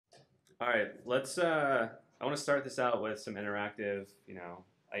All right, I want to start this out with some interactive,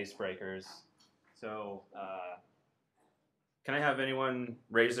 icebreakers. So, can I have anyone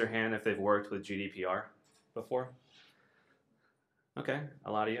raise their hand if they've worked with GDPR before? Okay,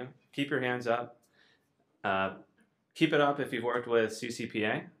 a lot of you. Keep your hands up. Uh, Keep it up if you've worked with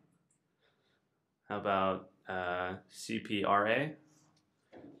CCPA. How about CPRA?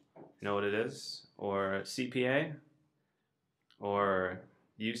 You know what it is? Or CPA? Or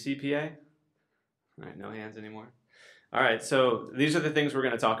UCPA? All right, no hands anymore. All right, so these are the things we're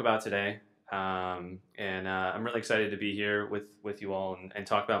going to talk about today. I'm really excited to be here with you all and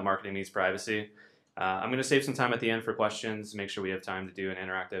talk about marketing meets privacy. I'm going to save some time at the end for questions, make sure we have time to do an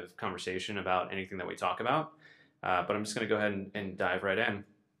interactive conversation about anything that we talk about. But I'm just going to go ahead and dive right in.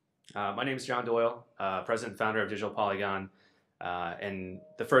 My name is John Doyle, president and founder of DrupalCon. And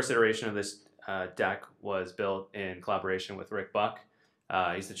the first iteration of this deck was built in collaboration with Rick Buck.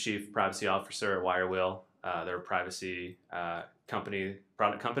 He's the chief privacy officer at Wirewheel. They're a privacy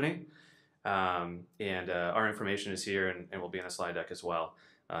product company. Our information is here and will be in the slide deck as well.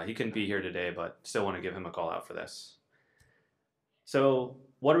 He couldn't be here today, but still want to give him a call out for this. So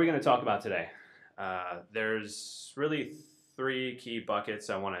what are we going to talk about today? There's really three key buckets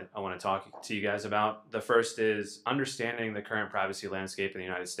I want to talk to you guys about. The first is understanding the current privacy landscape in the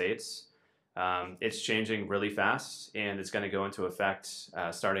United States. It's changing really fast, and it's going to go into effect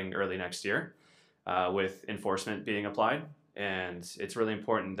starting early next year with enforcement being applied. And it's really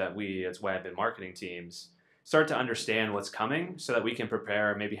important that we, as web and marketing teams, start to understand what's coming so that we can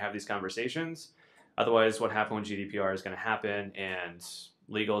prepare, maybe have these conversations. Otherwise, what happened with GDPR is going to happen, and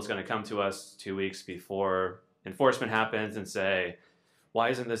legal is going to come to us 2 weeks before enforcement happens and say, why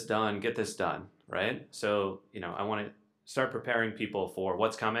isn't this done? Get this done, right? So, I want to start preparing people for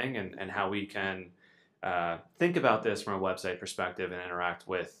what's coming and how we can think about this from a website perspective and interact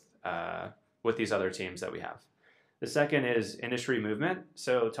with these other teams that we have. The second is industry movement.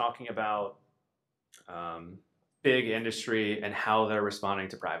 So talking about big industry and how they're responding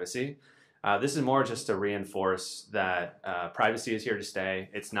to privacy. This is more just to reinforce that privacy is here to stay.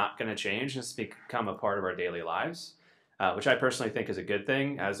 It's not going to change. It's become a part of our daily lives, which I personally think is a good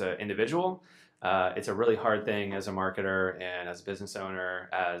thing as an individual. It's a really hard thing as a marketer and as a business owner,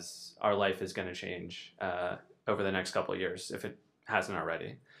 as our life is going to change over the next couple of years if it hasn't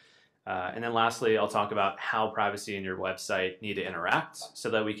already. And then lastly, I'll talk about how privacy and your website need to interact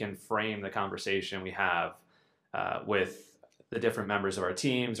so that we can frame the conversation we have with the different members of our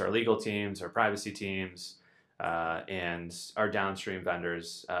teams, our legal teams, our privacy teams, and our downstream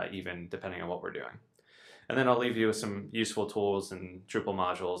vendors, even depending on what we're doing. And then I'll leave you with some useful tools and Drupal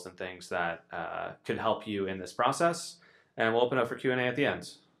modules and things that could help you in this process. And we'll open up for Q&A at the end.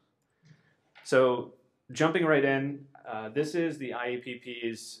 So jumping right in, this is the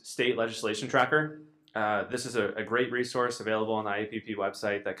IAPP's state legislation tracker. This is a great resource available on the IAPP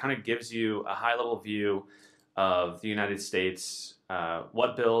website that kind of gives you a high-level view of the United States,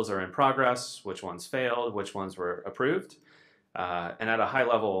 what bills are in progress, which ones failed, which ones were approved. And at a high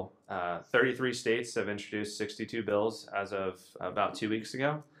level, 33 states have introduced 62 bills as of about 2 weeks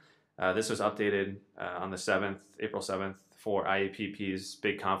ago. This was updated on the 7th, April 7th, for IAPP's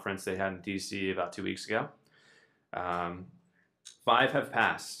big conference they had in DC about 2 weeks ago. 5 have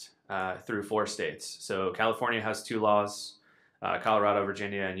passed through 4 states. So California has 2 laws. Colorado,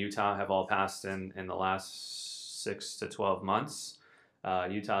 Virginia, and Utah have all passed in the last 6 to 12 months.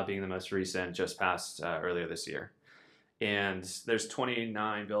 Utah being the most recent, just passed earlier this year. And there's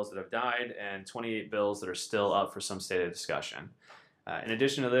 29 bills that have died and 28 bills that are still up for some state of discussion. In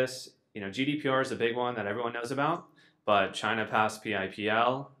addition to this, GDPR is a big one that everyone knows about, but China passed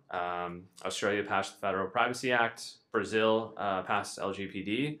PIPL, Australia passed the Federal Privacy Act, Brazil passed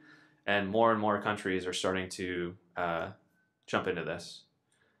LGPD, and more countries are starting to jump into this.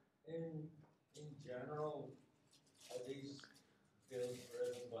 In general, are these bills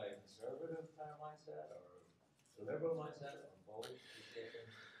driven by a conservative kind of mindset or a liberal mindset or both?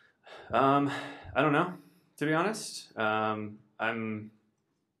 I don't know, to be honest. I'm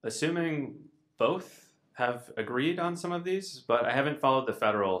assuming both have agreed on some of these, but I haven't followed the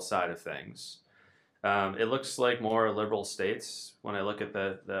federal side of things. It looks like more liberal states when I look at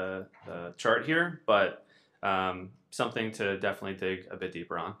the chart here, but something to definitely dig a bit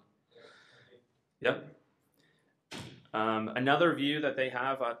deeper on. Yep. Another view that they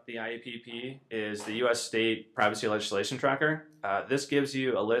have at the IAPP is the U.S. State Privacy Legislation Tracker. This gives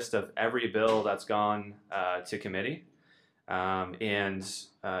you a list of every bill that's gone to committee.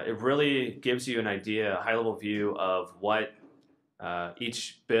 It really gives you an idea, a high-level view of what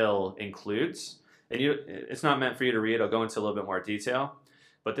each bill includes. And it's not meant for you to read. I'll go into a little bit more detail.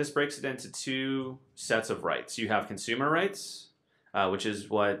 But this breaks it into two sets of rights. You have consumer rights, which is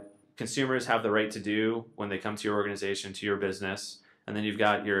what consumers have the right to do when they come to your organization, to your business. And then you've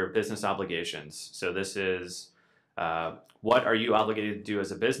got your business obligations. So this is what are you obligated to do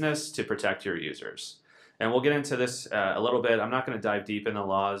as a business to protect your users? And we'll get into this a little bit. I'm not going to dive deep in the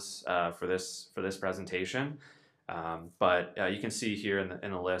laws for this presentation, but you can see here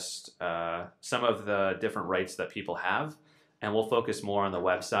in the list some of the different rights that people have. And we'll focus more on the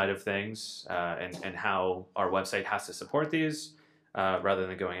web side of things and how our website has to support these rather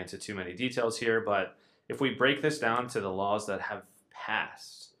than going into too many details here. But if we break this down to the laws that have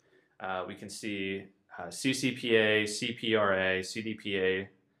passed, we can see CCPA, CPRA, CDPA,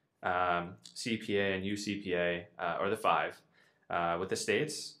 CPA, and UCPA are the five with the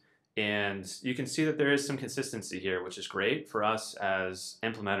states. And you can see that there is some consistency here, which is great for us as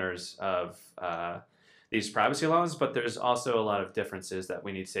implementers of these privacy laws, but there's also a lot of differences that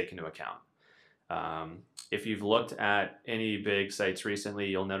we need to take into account. If you've looked at any big sites recently,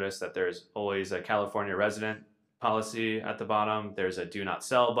 you'll notice that there's always a California resident policy at the bottom. There's a do not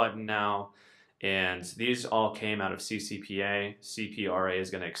sell button now. And these all came out of CCPA. CPRA is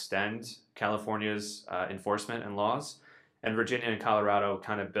going to extend California's enforcement and laws. And Virginia and Colorado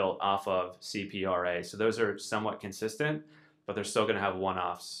kind of built off of CPRA. So those are somewhat consistent, but they're still going to have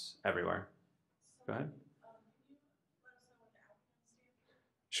one-offs everywhere. Go ahead.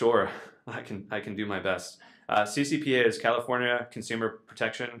 Sure, I can do my best. CCPA is California Consumer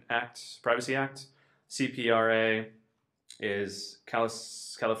Protection Act, Privacy Act. CPRA is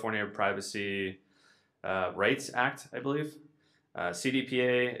California Privacy Rights Act, I believe.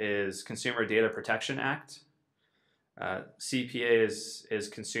 CDPA is Consumer Data Protection Act. CPA is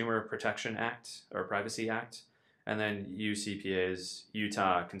Consumer Protection Act or Privacy Act. And then UCPA is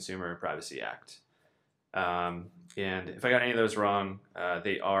Utah Consumer Privacy Act. And if I got any of those wrong,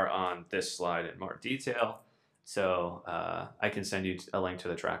 they are on this slide in more detail. So I can send you a link to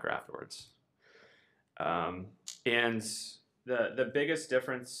the tracker afterwards. And the biggest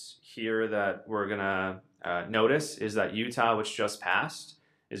difference here that we're going to notice is that Utah, which just passed,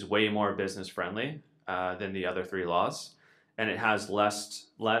 is way more business friendly than the other three laws. And it has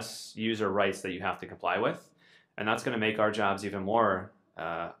less user rights that you have to comply with. And that's going to make our jobs even more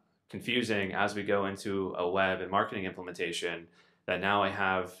confusing as we go into a web and marketing implementation, that now I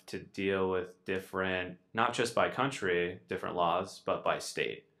have to deal with different, not just by country, different laws, but by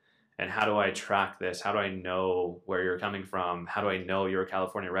state. And how do I track this? How do I know where you're coming from? How do I know you're a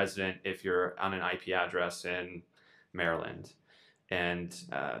California resident if you're on an IP address in Maryland? And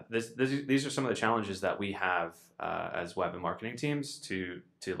these are some of the challenges that we have as web and marketing teams to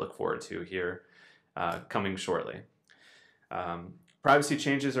look forward to here coming shortly. Privacy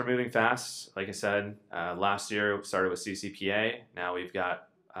changes are moving fast. Like I said, last year we started with CCPA. Now we've got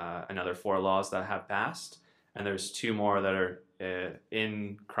another 4 laws that have passed, and there's 2 more that are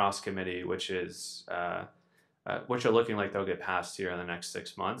in cross committee, which are looking like they'll get passed here in the next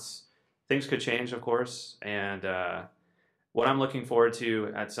 6 months. Things could change, of course, and what I'm looking forward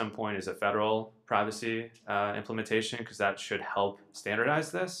to at some point is a federal privacy implementation, because that should help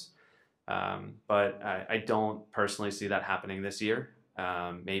standardize this. But I don't personally see that happening this year,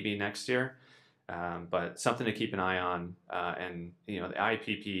 maybe next year, but something to keep an eye on. And the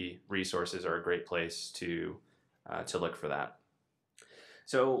IPP resources are a great place to look for that.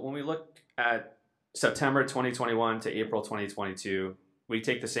 So when we look at September 2021 to April 2022, we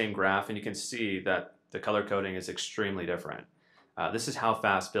take the same graph and you can see that the color coding is extremely different. This is how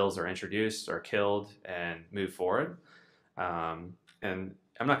fast bills are introduced or killed and move forward. And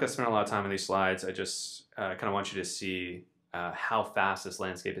I'm not going to spend a lot of time on these slides. I just kind of want you to see how fast this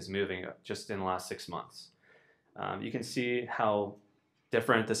landscape is moving just in the last 6 months. You can see how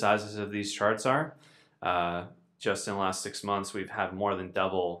different the sizes of these charts are. Just in the last 6 months, we've had more than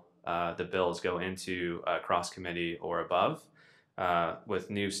double the bills go into cross committee or above,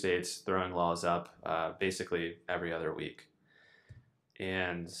 with new states throwing laws up basically every other week.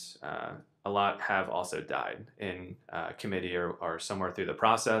 And a lot have also died in committee or somewhere through the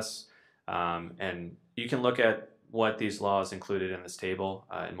process. And you can look at what these laws included in this table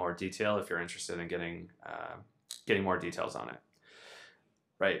in more detail if you're interested in getting more details on it.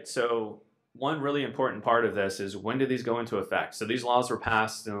 Right, so one really important part of this is, when do these go into effect? So these laws were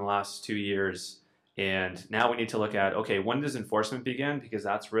passed in the last 2 years, and now we need to look at, okay, when does enforcement begin? Because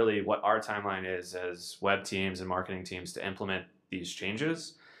that's really what our timeline is as web teams and marketing teams to implement these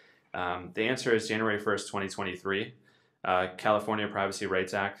changes. The answer is January 1st, 2023. California Privacy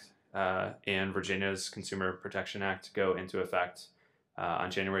Rights Act and Virginia's Consumer Protection Act go into effect on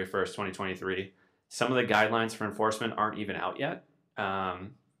January 1st, 2023. Some of the guidelines for enforcement aren't even out yet.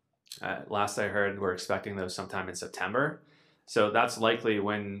 Last I heard, we're expecting those sometime in September. So that's likely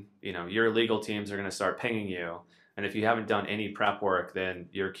when your legal teams are going to start pinging you. And if you haven't done any prep work, then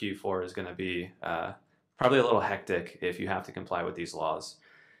your Q4 is going to be probably a little hectic if you have to comply with these laws.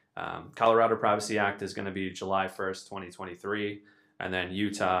 Colorado Privacy Act is going to be July 1st, 2023. And then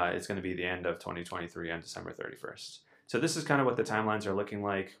Utah is going to be the end of 2023 on December 31st. So this is kind of what the timelines are looking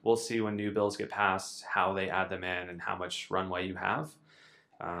like. We'll see when new bills get passed, how they add them in, and how much runway you have.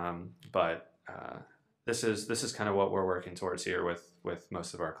 But this is kind of what we're working towards here with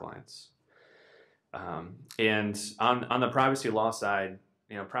most of our clients. And on the privacy law side,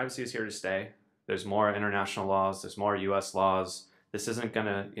 privacy is here to stay. There's more international laws. There's more U.S. laws. This isn't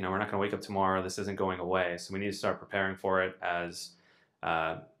gonna, we're not gonna wake up tomorrow. This isn't going away. So we need to start preparing for it as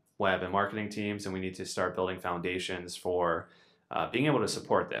web and marketing teams, and we need to start building foundations for being able to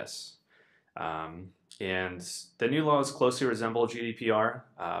support this. And the new laws closely resemble GDPR,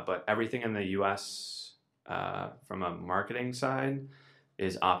 but everything in the U.S. From a marketing side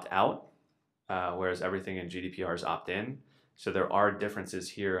is opt-out, whereas everything in GDPR is opt-in. So there are differences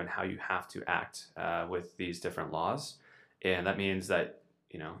here in how you have to act with these different laws. And that means that,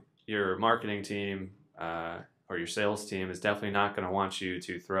 your marketing team or your sales team is definitely not going to want you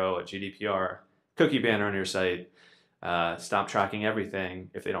to throw a GDPR cookie banner on your site, stop tracking everything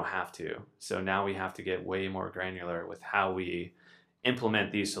if they don't have to. So now we have to get way more granular with how we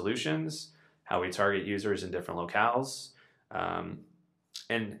implement these solutions, how we target users in different locales,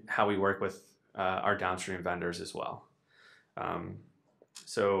 and how we work with our downstream vendors as well.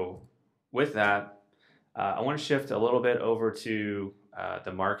 So with that, I want to shift a little bit over to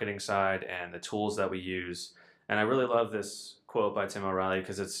the marketing side and the tools that we use. And I really love this quote by Tim O'Reilly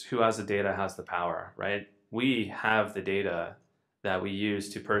because it's who has the data has the power, right? We have the data that we use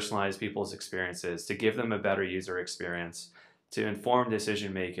to personalize people's experiences, to give them a better user experience, to inform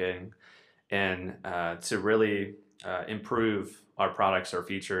decision making, and to really improve our products or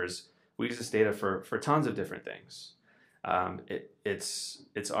features. We use this data for tons of different things.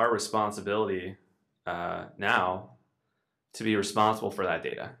 It's our responsibility now to be responsible for that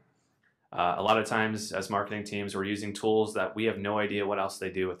data. A lot of times as marketing teams, we're using tools that we have no idea what else they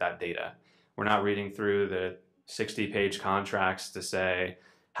do with that data. We're not reading through the 60-page contracts to say,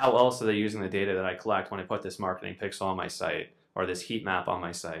 how else are they using the data that I collect when I put this marketing pixel on my site or this heat map on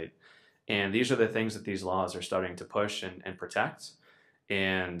my site? And these are the things that these laws are starting to push and protect.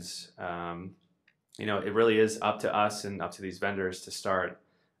 And, it really is up to us and up to these vendors to start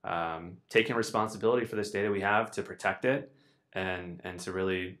taking responsibility for this data we have, to protect it and to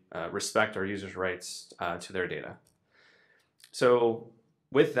really respect our users' rights to their data. So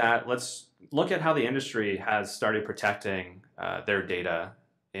with that, let's look at how the industry has started protecting their data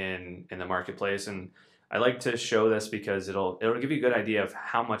in the marketplace. And I like to show this because it'll give you a good idea of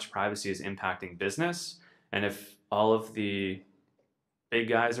how much privacy is impacting business. And if all of the big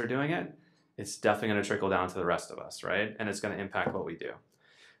guys are doing it, it's definitely going to trickle down to the rest of us, right? And it's going to impact what we do.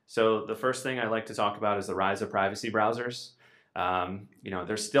 So the first thing I like to talk about is the rise of privacy browsers.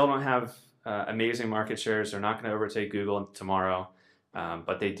 They still don't have amazing market shares. They're not going to overtake Google tomorrow,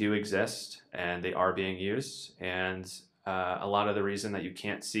 but they do exist and they are being used. And a lot of the reason that you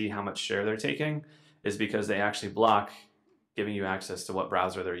can't see how much share they're taking is because they actually block giving you access to what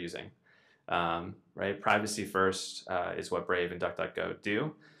browser they're using. Right? Privacy first is what Brave and DuckDuckGo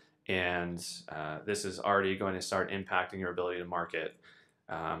do. And this is already going to start impacting your ability to market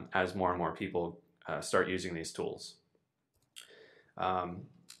as more and more people start using these tools.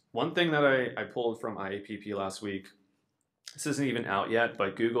 One thing that I pulled from IAPP last week, this isn't even out yet,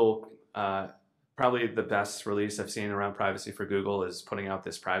 but Google, probably the best release I've seen around privacy for Google is putting out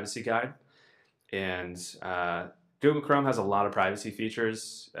this privacy guide. And Google Chrome has a lot of privacy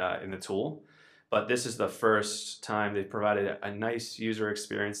features in the tool, but this is the first time they've provided a nice user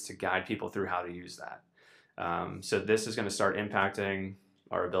experience to guide people through how to use that. So this is going to start impacting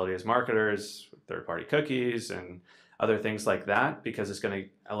our ability as marketers, third-party cookies, and other things like that, because it's going to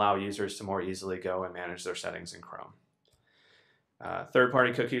allow users to more easily go and manage their settings in Chrome.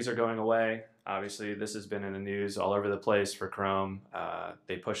 Third-party cookies are going away. Obviously, this has been in the news all over the place for Chrome.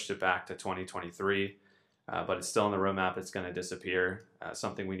 They pushed it back to 2023, but it's still in the roadmap. It's going to disappear,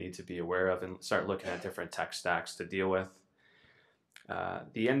 something we need to be aware of and start looking at different tech stacks to deal with.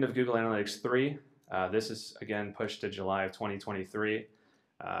 The end of Google Analytics 3, this is, again, pushed to July of 2023.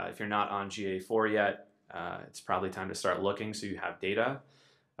 If you're not on GA4 yet, it's probably time to start looking so you have data.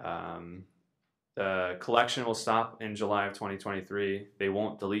 The collection will stop in July of 2023. They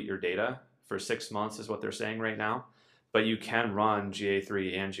won't delete your data for 6 months is what they're saying right now, but you can run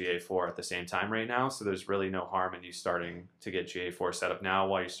GA3 and GA4 at the same time right now, so there's really no harm in you starting to get GA4 set up now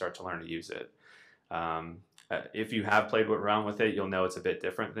while you start to learn to use it. If you have played around with it, you'll know it's a bit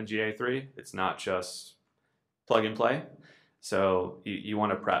different than GA3. It's not just plug and play, so you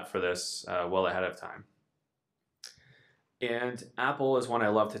want to prep for this well ahead of time. And Apple is one I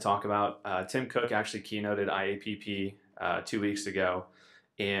love to talk about. Tim Cook actually keynoted IAPP 2 weeks ago,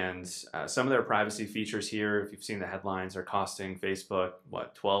 and some of their privacy features here, if you've seen the headlines, are costing Facebook,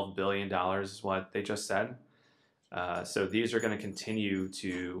 what, $12 billion is what they just said. So these are going to continue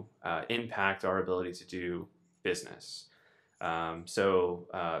to impact our ability to do business.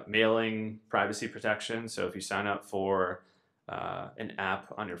 Mailing privacy protection. So if you sign up for an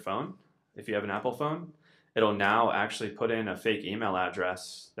app on your phone, if you have an Apple phone, it'll now actually put in a fake email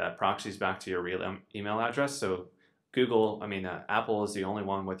address that proxies back to your real email address. So Apple is the only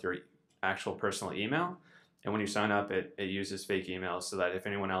one with your actual personal email. And when you sign up, it uses fake emails so that if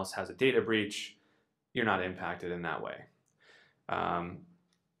anyone else has a data breach, you're not impacted in that way.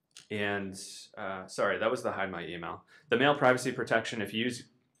 Sorry, that was the hide my email. The mail privacy protection, if you use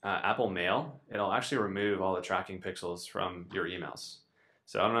Apple Mail, it'll actually remove all the tracking pixels from your emails.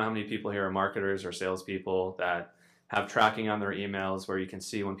 So I don't know how many people here are marketers or salespeople that have tracking on their emails where you can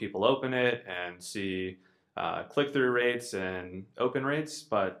see when people open it and see click-through rates and open rates,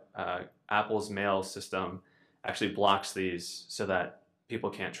 but Apple's mail system actually blocks these so that people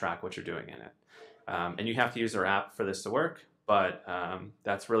can't track what you're doing in it. And you have to use their app for this to work, but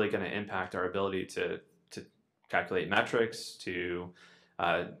that's really going to impact our ability to calculate metrics, to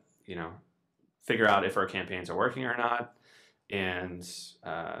figure out if our campaigns are working or not. And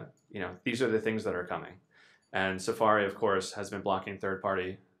these are the things that are coming. And Safari, of course, has been blocking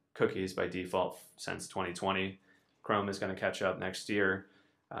third-party cookies by default since 2020. Chrome is going to catch up next year.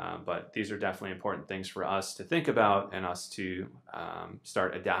 But these are definitely important things for us to think about and us to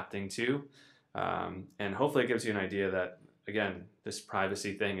start adapting to. And hopefully it gives you an idea that, again, this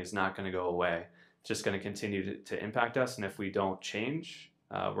privacy thing is not going to go away. It's just going to continue to impact us. And if we don't change,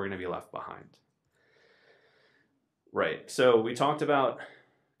 we're going to be left behind. Right. So we talked about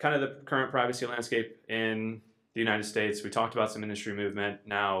kind of the current privacy landscape in the United States. We talked about some industry movement.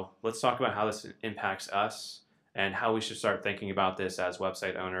 Now let's talk about how this impacts us and how we should start thinking about this as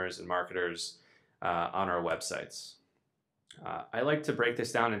website owners and marketers on our websites. I like to break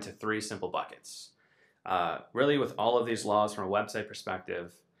this down into 3 simple buckets. Really, with all of these laws from a website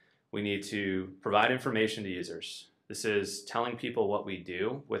perspective, we need to provide information to users. This is telling people what we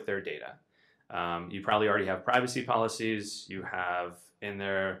do with their data. You probably already have privacy policies. You have in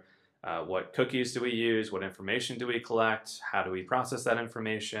there what cookies do we use, what information do we collect, how do we process that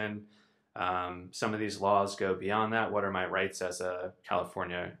information. Some of these laws go beyond that. What are my rights as a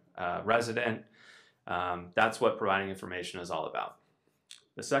California resident? That's what providing information is all about.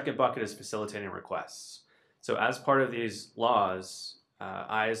 The second bucket is facilitating requests. So as part of these laws,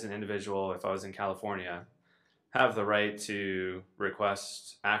 I as an individual, if I was in California, have the right to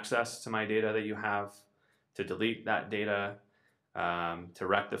request access to my data that you have, to delete that data, to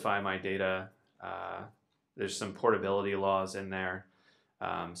rectify my data. There's some portability laws in there.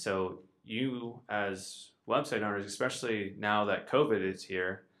 So you as website owners, especially now that COVID is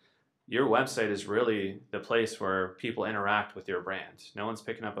here, your website is really the place where people interact with your brand. No one's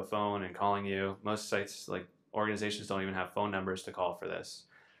picking up a phone and calling you. Most sites, like organizations, don't even have phone numbers to call for this.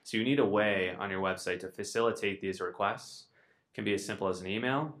 So you need a way on your website to facilitate these requests. It can be as simple as an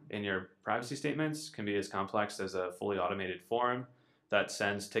email in your privacy statements, can be as complex as a fully automated form that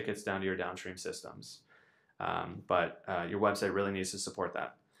sends tickets down to your downstream systems. But your website really needs to support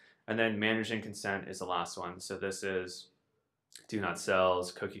that. And then managing consent is the last one. So this is do not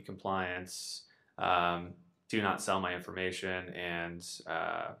sells, cookie compliance, do not sell my information, and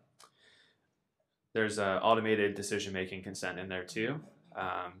there's automated decision-making consent in there too.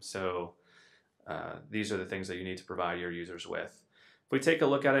 These are the things that you need to provide your users with. If we take a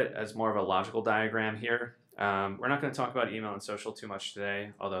look at it as more of a logical diagram here, we're not going to talk about email and social too much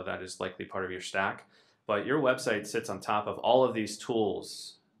today, although that is likely part of your stack. But your website sits on top of all of these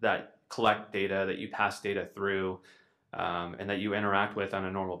tools that collect data, that you pass data through, and that you interact with on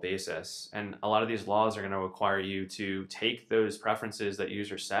a normal basis. And a lot of these laws are going to require you to take those preferences that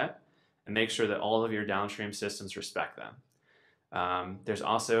users set and make sure that all of your downstream systems respect them. There's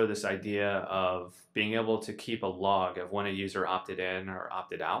also this idea of being able to keep a log of when a user opted in or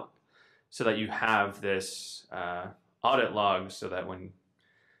opted out, so that you have this audit log, so that when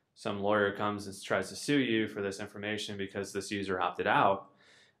some lawyer comes and tries to sue you for this information because this user opted out,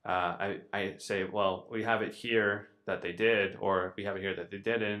 I say, well, we have it here that they did, or we have it here that they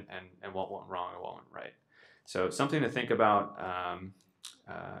didn't, and what went wrong and what went right. So something to think about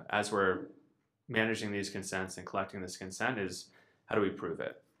as we're managing these consents and collecting this consent is how do we prove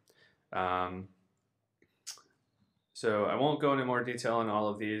it? So I won't go into more detail on all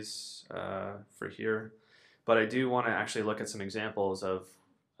of these for here, but I do want to actually look at some examples of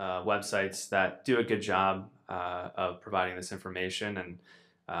websites that do a good job of providing this information,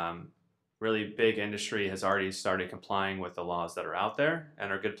 and really big industry has already started complying with the laws that are out there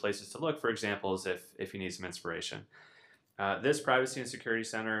and are good places to look for examples if you need some inspiration. This Privacy and Security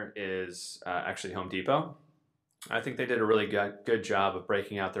Center is actually Home Depot. I think they did a really good job of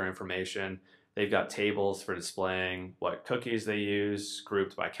breaking out their information. They've got tables for displaying what cookies they use,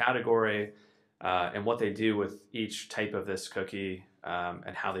 grouped by category, and what they do with each type of this cookie,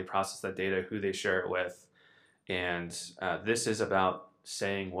 and how they process that data, who they share it with. And this is about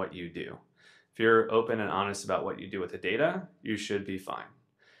saying what you do. If you're open and honest about what you do with the data, you should be fine.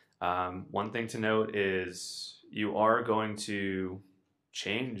 One thing to note is you are going to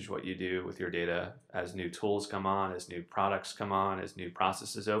change what you do with your data as new tools come on, as new products come on, as new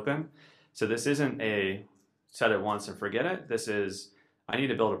processes open. So this isn't a set it once and forget it. This is, I need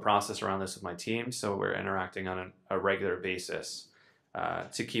to build a process around this with my team so we're interacting on a regular basis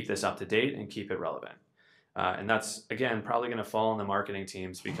to keep this up to date and keep it relevant. And that's, again, probably going to fall on the marketing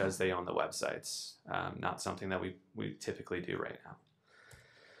teams because they own the websites, not something that we typically do right now.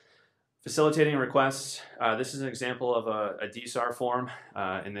 Facilitating requests. This is an example of a DSAR form.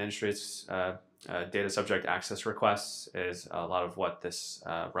 In the industry, it's data subject access requests is a lot of what this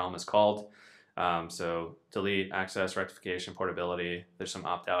realm is called. So delete, access, rectification, portability. There's some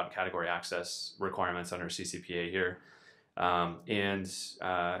opt-out and category access requirements under CCPA here.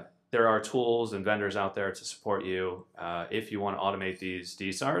 There are tools and vendors out there to support you if you want to automate these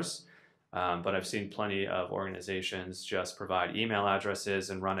DSARs. But I've seen plenty of organizations just provide email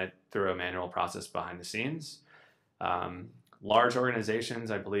addresses and run it through a manual process behind the scenes. Large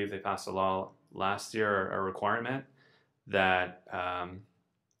organizations, I believe they passed a law last year, a requirement that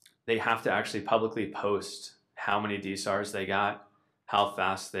they have to actually publicly post how many DSARs they got, how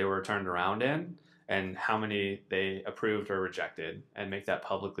fast they were turned around in, and how many they approved or rejected, and make that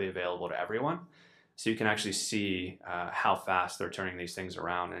publicly available to everyone. So you can actually see how fast they're turning these things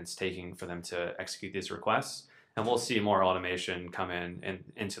around and it's taking for them to execute these requests. And we'll see more automation come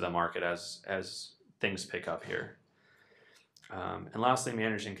into the market as things pick up here. And lastly,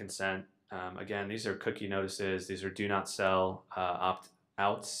 managing consent. Again, these are cookie notices. These are do not sell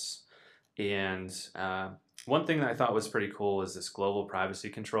opt-outs. And one thing that I thought was pretty cool is this global privacy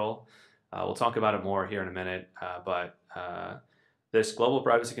control. We'll talk about it more here in a minute, but this global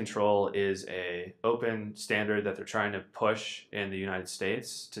privacy control is an open standard that they're trying to push in the United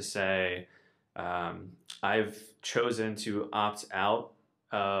States to say, I've chosen to opt out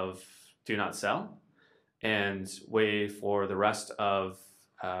of do not sell and wait for the rest of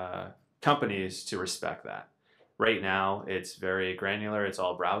companies to respect that. Right now, it's very granular. It's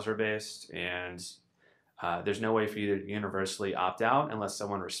all browser-based, and there's no way for you to universally opt out unless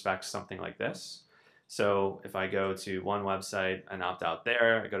someone respects something like this. So if I go to one website and opt out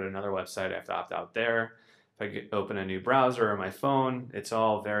there, I go to another website, I have to opt out there. If I open a new browser or my phone, it's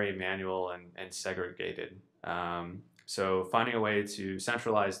all very manual and segregated. So finding a way to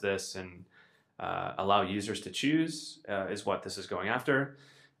centralize this and allow users to choose is what this is going after.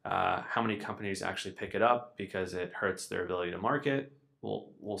 How many companies actually pick it up because it hurts their ability to market,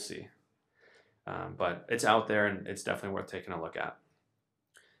 we'll see. But it's out there and it's definitely worth taking a look at.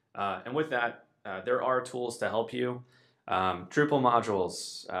 And with that, there are tools to help you. Drupal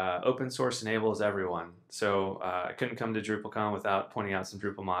modules, open source enables everyone. So I couldn't come to DrupalCon without pointing out some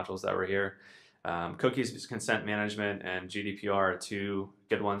Drupal modules that were here. Cookies consent management and GDPR are two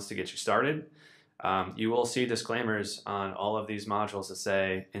good ones to get you started. You will see disclaimers on all of these modules that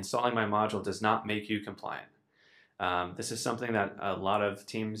say, installing my module does not make you compliant. This is something that a lot of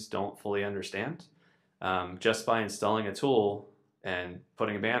teams don't fully understand. Just by installing a tool and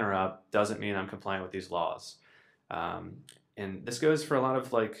putting a banner up doesn't mean I'm compliant with these laws. And this goes for a lot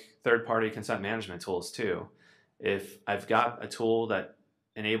of like third-party consent management tools too. If I've got a tool that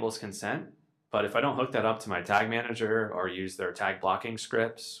enables consent, but if I don't hook that up to my tag manager or use their tag blocking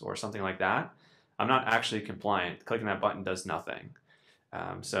scripts or something like that, I'm not actually compliant. Clicking that button does nothing.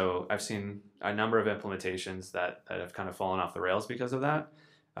 So I've seen a number of implementations that have kind of fallen off the rails because of that.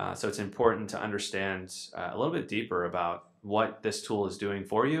 So it's important to understand a little bit deeper about what this tool is doing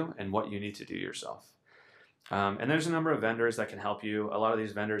for you and what you need to do yourself. And there's a number of vendors that can help you. A lot of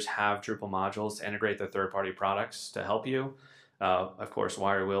these vendors have Drupal modules to integrate their third-party products to help you. Of course,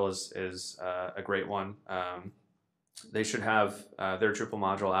 WireWheel is a great one. They should have their Drupal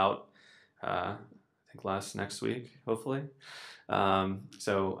module out. I think next week, hopefully. We're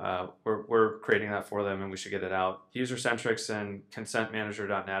creating that for them, and we should get it out. User-Centrics and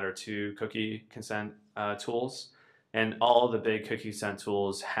ConsentManager.net are two cookie consent tools, and all the big cookie consent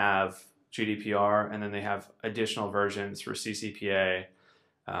tools have GDPR, and then they have additional versions for CCPA,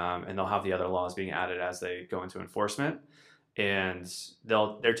 and they'll have the other laws being added as they go into enforcement. And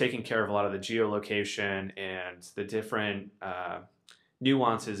they're taking care of a lot of the geolocation and the different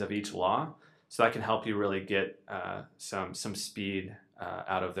nuances of each law. So that can help you really get some speed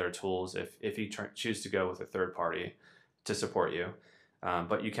out of their tools if you choose to go with a third party to support you.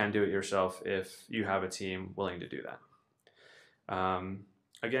 But you can do it yourself if you have a team willing to do that.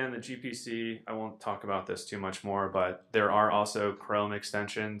 Again, the GPC, I won't talk about this too much more, but there are also Chrome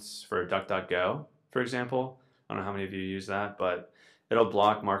extensions for DuckDuckGo, for example. I don't know how many of you use that, but it'll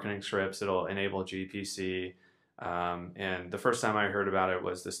block marketing scripts. It'll enable GPC. And the first time I heard about it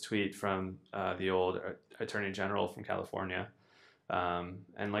was this tweet from the old Attorney General from California.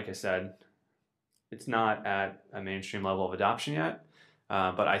 And like I said, it's not at a mainstream level of adoption yet,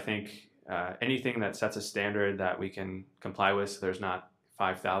 but I think anything that sets a standard that we can comply with, so there's not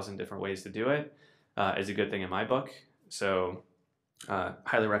 5,000 different ways to do it, is a good thing in my book. So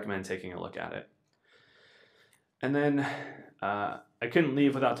highly recommend taking a look at it. And then I couldn't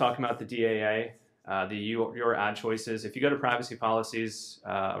leave without talking about the DAA, your ad choices. If you go to privacy policies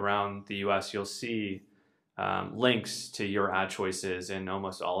around the US, you'll see links to your ad choices in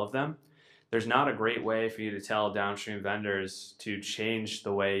almost all of them. There's not a great way for you to tell downstream vendors to change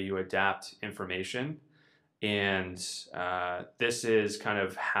the way you adapt information. And this is kind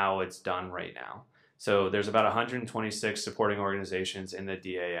of how it's done right now. So there's about 126 supporting organizations in the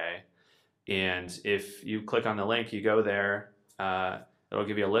DAA. And if you click on the link, you go there, it'll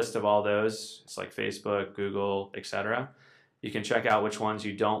give you a list of all those. It's like Facebook, Google, etc. You can check out which ones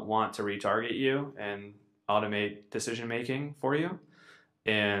you don't want to retarget you and automate decision making for you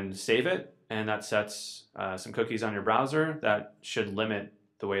and save it. And that sets some cookies on your browser that should limit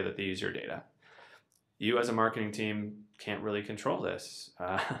the way that they use your data. You as a marketing team can't really control this.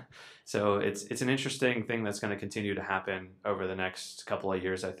 So it's an interesting thing that's going to continue to happen over the next couple of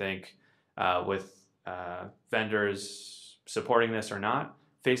years, I think, with vendors supporting this or not.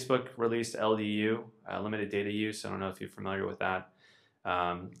 Facebook released LDU, limited data use. I don't know if you're familiar with that,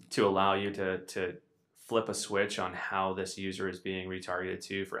 to allow you to flip a switch on how this user is being retargeted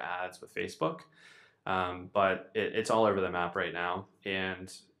to for ads with Facebook. But it's all over the map right now.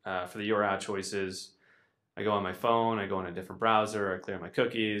 And for the your ad choices, I go on my phone, I go in a different browser, I clear my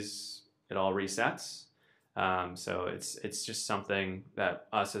cookies, it all resets. So it's just something that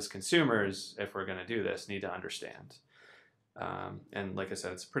us as consumers, if we're going to do this, need to understand. And like I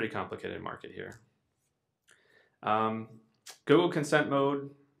said, it's a pretty complicated market here. Google Consent Mode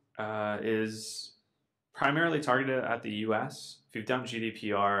is primarily targeted at the US. If you've done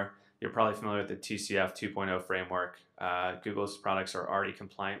GDPR, you're probably familiar with the TCF 2.0 framework. Google's products are already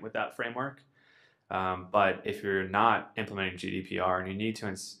compliant with that framework. But if you're not implementing GDPR and you need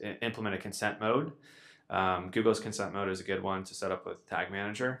to implement a consent mode, Google's consent mode is a good one to set up with Tag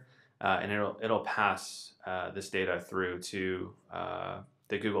Manager, and it'll pass this data through to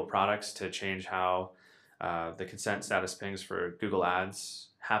the Google products to change how the consent status pings for Google Ads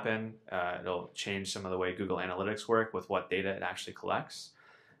happen. It'll change some of the way Google Analytics work with what data it actually collects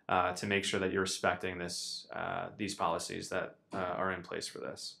to make sure that you're respecting these policies that are in place for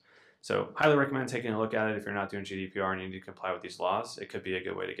this. So highly recommend taking a look at it. If you're not doing GDPR and you need to comply with these laws, it could be a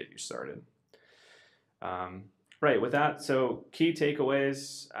good way to get you started. Right, with that, so key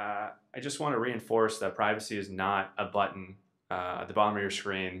takeaways. I just want to reinforce that privacy is not a button at the bottom of your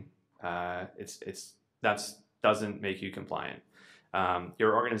screen. That doesn't make you compliant.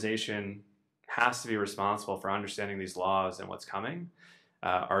 Your organization has to be responsible for understanding these laws and what's coming.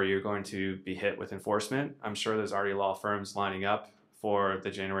 Are you going to be hit with enforcement? I'm sure there's already law firms lining up for the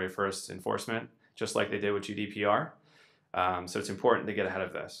January 1st enforcement, just like they did with GDPR. So it's important to get ahead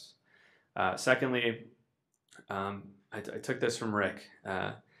of this. Secondly, I took this from Rick.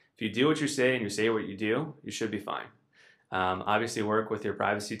 If you do what you say and you say what you do, you should be fine. Obviously work with your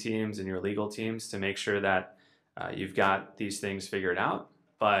privacy teams and your legal teams to make sure that you've got these things figured out.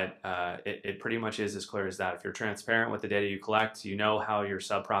 But it pretty much is as clear as that. If you're transparent with the data you collect, you know how your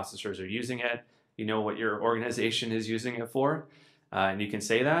sub-processors are using it, you know what your organization is using it for, and you can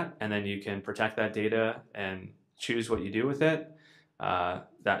say that, and then you can protect that data and choose what you do with it.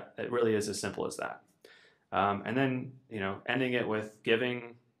 That it really is as simple as that. And then, ending it with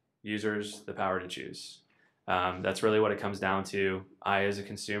giving users the power to choose. That's really what it comes down to. I, as a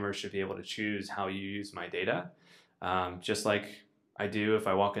consumer, should be able to choose how you use my data, just like I do if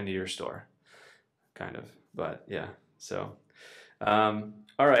I walk into your store. kind of, but yeah. So,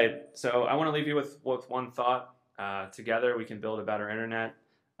 all right. So I want to leave you with one thought. Together we can build a better internet.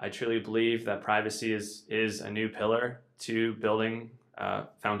 I truly believe that privacy is a new pillar to building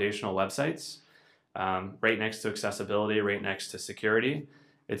foundational websites, right next to accessibility, right next to security.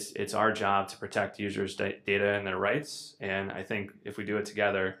 It's our job to protect users' data and their rights, and I think if we do it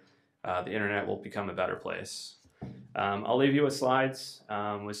together, the internet will become a better place. I'll leave you with slides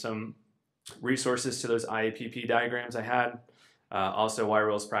with some resources to those IAPP diagrams I had. Also,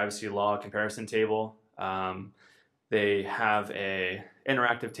 WireWill's privacy law comparison table. They have a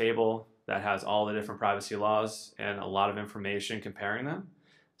interactive table that has all the different privacy laws and a lot of information comparing them.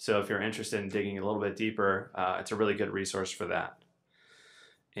 So if you're interested in digging a little bit deeper, it's a really good resource for that.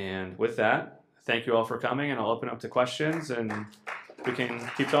 And with that, thank you all for coming, and I'll open up to questions and we can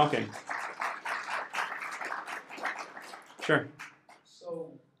keep talking. Sure.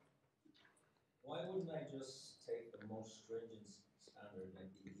 So why wouldn't I just take the most stringent standard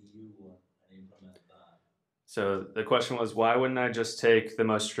like the EU one and implement that? So the question was, why wouldn't I just take the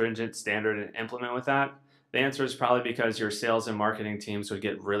most stringent standard and implement with that? The answer is probably because your sales and marketing teams would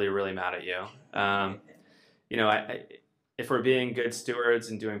get really, really mad at you. You know, if we're being good stewards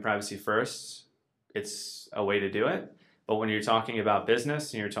and doing privacy first, it's a way to do it. But when you're talking about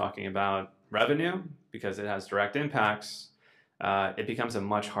business and you're talking about revenue, because it has direct impacts, it becomes a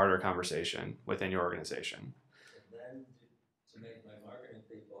much harder conversation within your organization. And then to make my marketing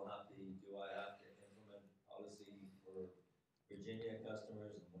people happy, do I have to implement policy for Virginia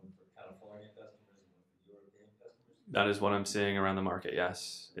customers and one for California customers and one for European customers? That is what I'm seeing around the market,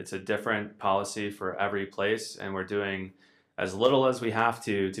 yes. It's a different policy for every place, and we're doing as little as we have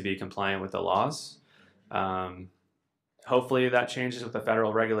to be compliant with the laws. Hopefully that changes with the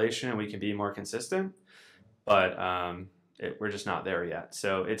federal regulation and we can be more consistent, but we're just not there yet.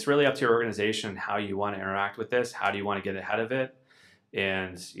 So it's really up to your organization how you want to interact with this, how do you want to get ahead of it.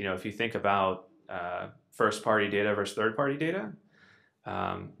 And you know, if you think about first-party data versus third-party data,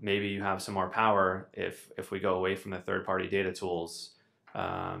 maybe you have some more power if we go away from the third-party data tools,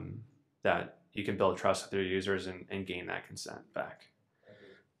 that you can build trust with your users and gain that consent back.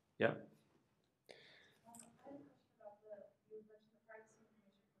 Yep.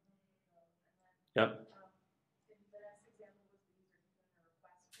 Yep.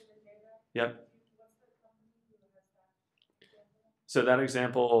 Yep. So that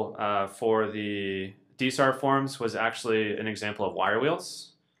example for the DSAR forms was actually an example of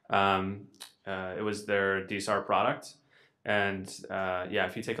WireWheels. It was their DSAR product. And yeah,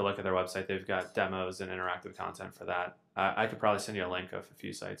 if you take a look at their website, they've got demos and interactive content for that. I could probably send you a link of a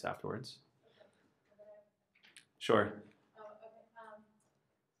few sites afterwards. Sure.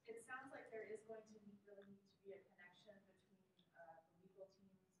 It sounds like there is going to really need to be a connection between the legal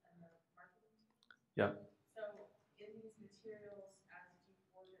teams and the marketing teams. Yep. So in these materials, as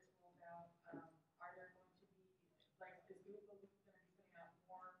G4 gets rolled out, are there going to be, like, is Google going to be putting out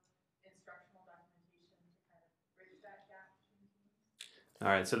more instructional documentation to kind of bridge that gap between teams? All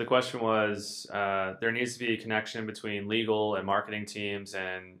right, so the question was, there needs to be a connection between legal and marketing teams,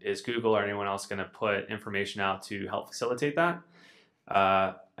 and is Google or anyone else going to put information out to help facilitate that?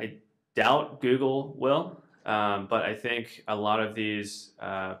 I doubt Google will, but I think a lot of these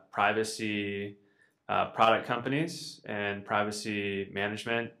privacy product companies and privacy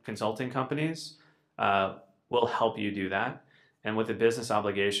management consulting companies will help you do that. And with the business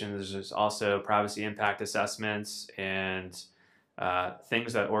obligations, there's also privacy impact assessments and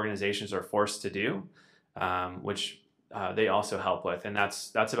things that organizations are forced to do, which they also help with. And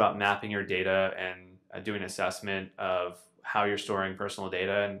that's about mapping your data and doing assessment of how you're storing personal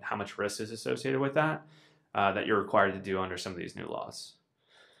data and how much risk is associated with that, that you're required to do under some of these new laws.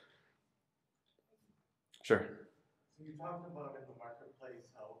 Sure. So you talked about in the marketplace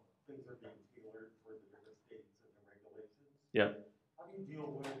how things are being tailored for the different states and the regulations. Yep. How do you deal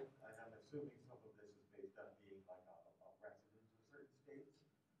with, and I'm assuming some of this is based on being like a resident of certain states.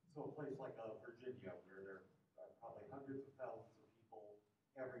 So a place like Virginia, where there are probably hundreds of thousands of people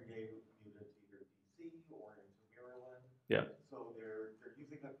every day who commute into either DC or into Maryland. Yep. So they're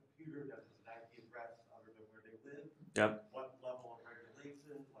using a computer that has an IP address other than where they live. Yep. What level of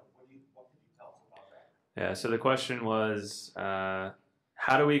regulation? Like, what can you tell us about that? Yeah, so the question was,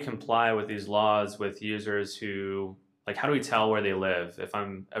 how do we comply with these laws with users who, like, how do we tell where they live? If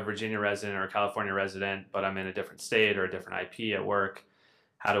I'm a Virginia resident or a California resident, but I'm in a different state or a different IP at work,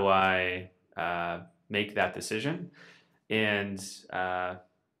 how do I make that decision? And the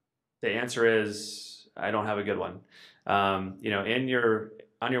answer is, I don't have a good one. You know, on your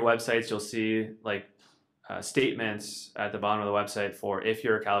websites, you'll see like statements at the bottom of the website for if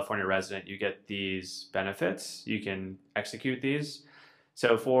you're a California resident, you get these benefits. You can execute these.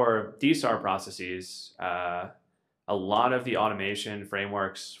 So for DSAR processes, a lot of the automation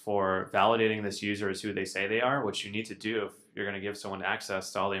frameworks for validating this user as who they say they are, which you need to do if you're going to give someone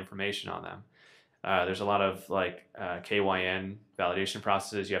access to all the information on them. There's a lot of like KYN validation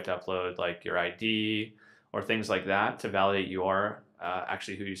processes. You have to upload like your ID or things like that to validate you are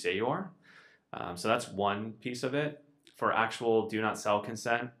actually who you say you are. So that's one piece of it. For actual do not sell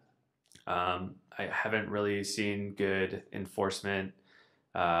consent, I haven't really seen good enforcement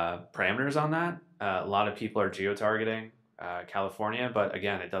parameters on that. A lot of people are geo-targeting California, but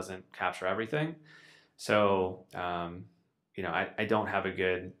again, it doesn't capture everything. So, you know, I don't have a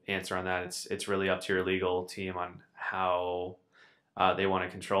good answer on that. It's really up to your legal team on how they want to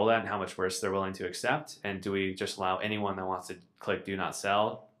control that and how much worse they're willing to accept. And do we just allow anyone that wants to click do not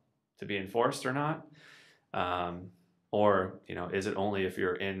sell to be enforced or not? Or, you know, is it only if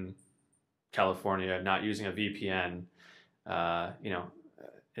you're in California not using a VPN? You know,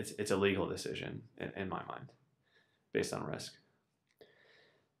 it's a legal decision in my mind based on risk.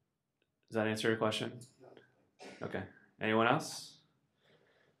 Does that answer your question? Okay. Anyone else?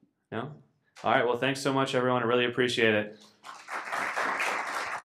 No? All right. Well, thanks so much, everyone. I really appreciate it.